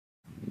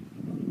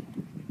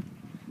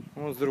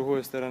Вот с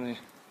другой стороны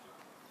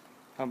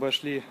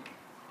обошли.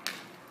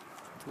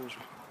 Тоже.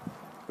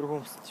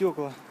 Кругом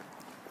стекла.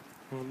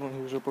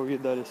 Многие уже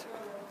повидались.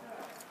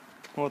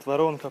 Вот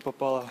воронка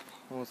попала.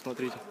 Вот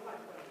смотрите.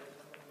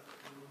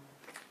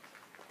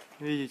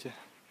 Видите?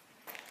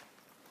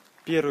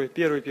 Первый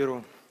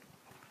перрон.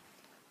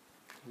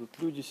 Тут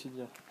люди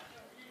сидят.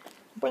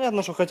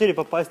 Понятно, что хотели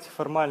попасть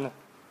формально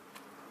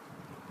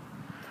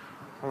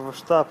в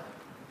штаб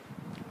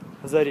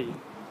Зари.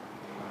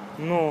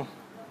 Но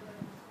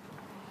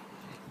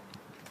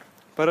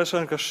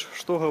Порошенко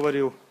что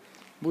говорил?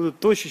 Будут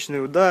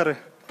точечные удары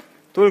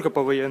только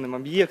по военным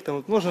объектам.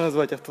 Вот можно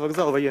назвать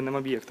автовокзал военным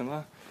объектом,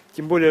 а?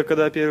 Тем более,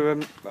 когда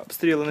первые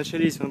обстрелы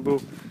начались, он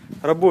был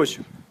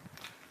рабочим.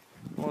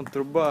 Вот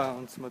труба,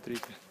 вот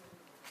смотрите.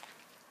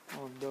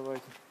 Вот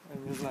давайте,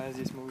 я не знаю,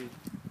 здесь мы увидим.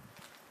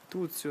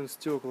 Тут все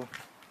стекла.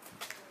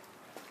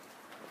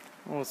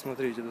 Вот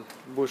смотрите, тут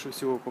больше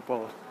всего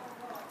попало.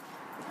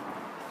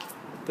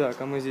 Так,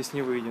 а мы здесь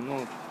не выйдем.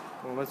 Ну,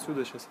 вот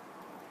отсюда сейчас.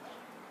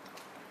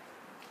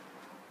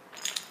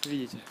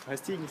 Видите,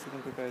 гостиница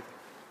там какая-то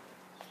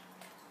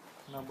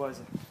на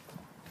базе.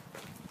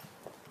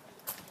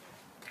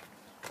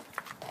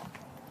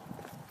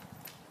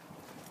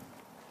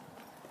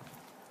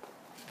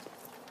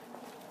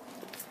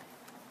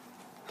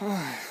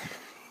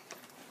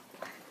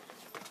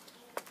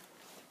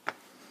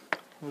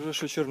 Уже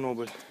что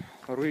Чернобыль,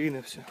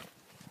 руины все.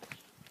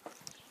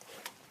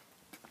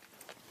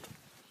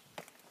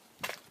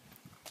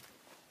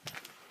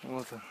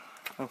 Вот он,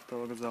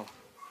 автовокзал.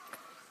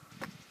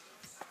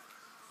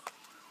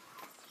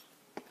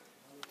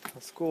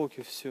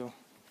 Осколки, все.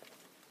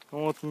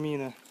 Вот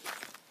мина.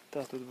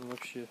 Да, тут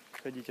вообще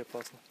ходить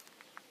опасно.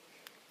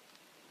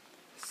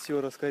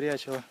 Все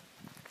раскорячило,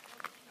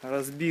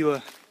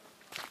 разбило.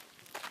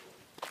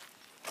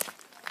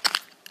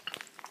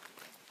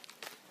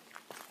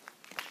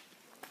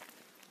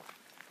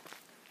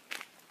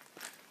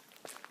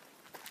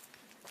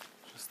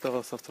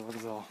 Стало с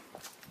автовокзала.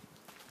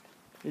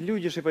 И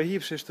люди же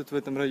погибшие, что тут в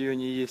этом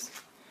районе есть.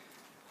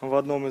 В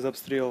одном из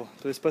обстрелов.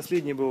 То есть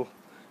последний был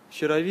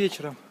вчера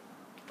вечером.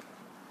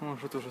 Ну,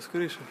 что тоже с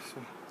крыши,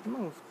 все.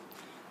 Ну,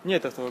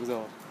 нет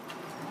автовокзала.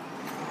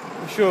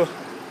 Еще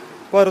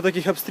пару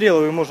таких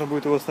обстрелов, и можно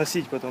будет его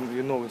сносить, потом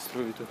и новый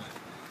строить.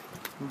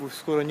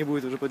 Скоро не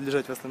будет уже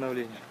подлежать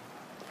восстановлению.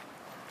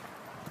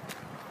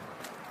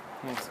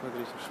 Вот,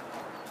 смотрите.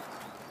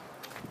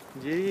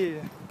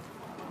 Деревья.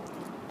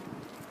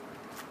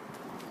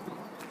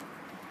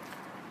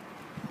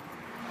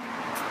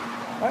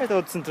 А это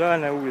вот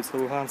центральная улица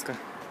Луганска.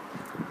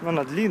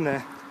 Она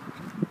длинная.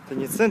 Это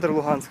не центр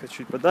Луганска,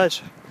 чуть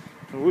подальше.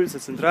 Улица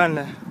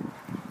центральная,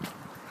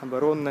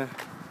 оборонная.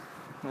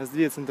 У нас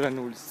две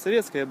центральные улицы.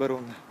 Советская и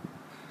оборонная.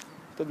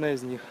 Вот одна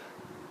из них.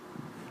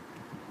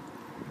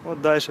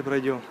 Вот дальше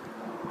пройдем.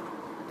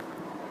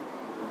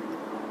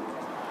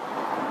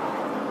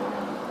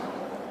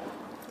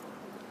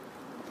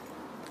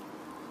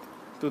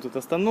 Тут вот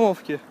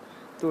остановки.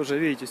 Тоже,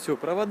 видите, все,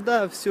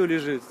 провода, все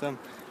лежит. Там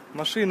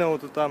машина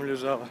вот там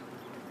лежала.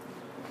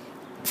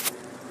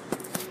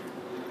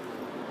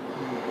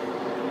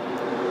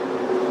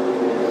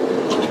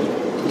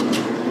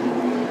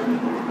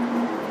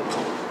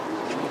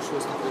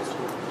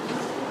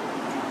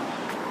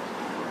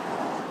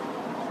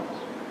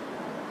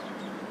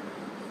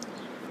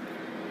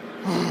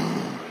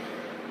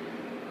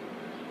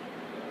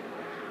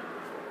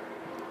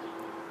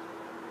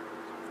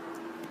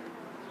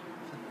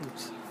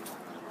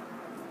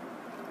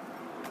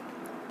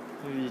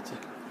 Видите,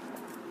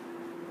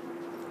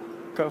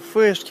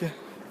 кафешки,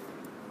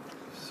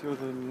 все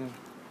там,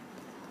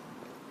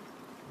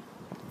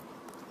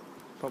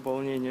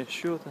 пополнение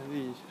счета,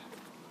 видите,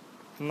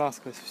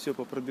 насквозь все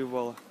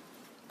попробивало.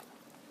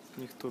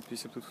 Никто,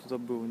 если бы тут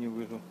забыл, не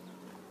выжил.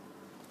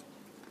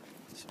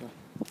 Все.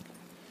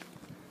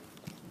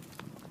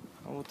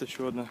 А вот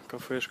еще одна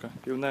кафешка,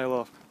 пивная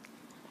лавка.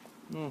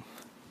 Ну,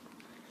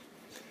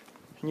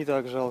 не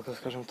так жалко,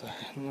 скажем так.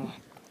 Но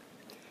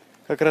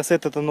как раз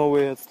это-то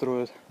новые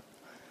отстроят.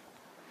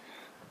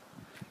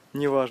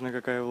 Неважно,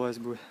 какая власть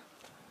будет.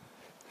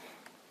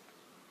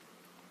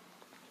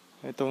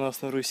 Это у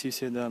нас на Руси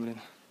всегда,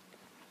 блин.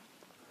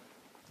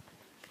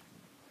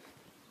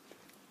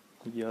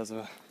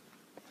 Язва.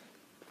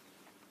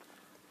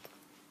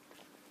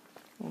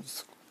 Вот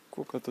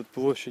сколько тут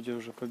площади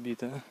уже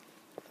побито, а?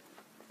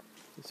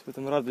 То есть в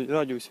этом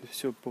радиусе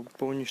все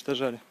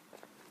поуничтожали.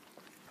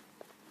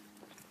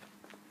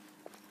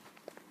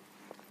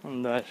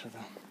 Вон дальше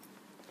там.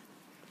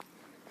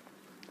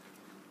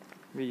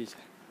 Видите?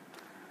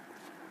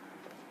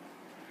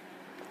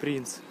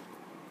 Принц.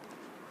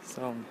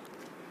 Сауна.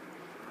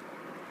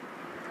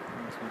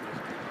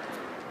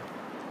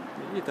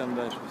 И там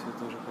дальше все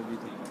тоже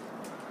побито.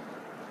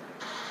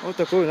 Вот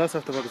такой у нас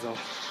автовокзал.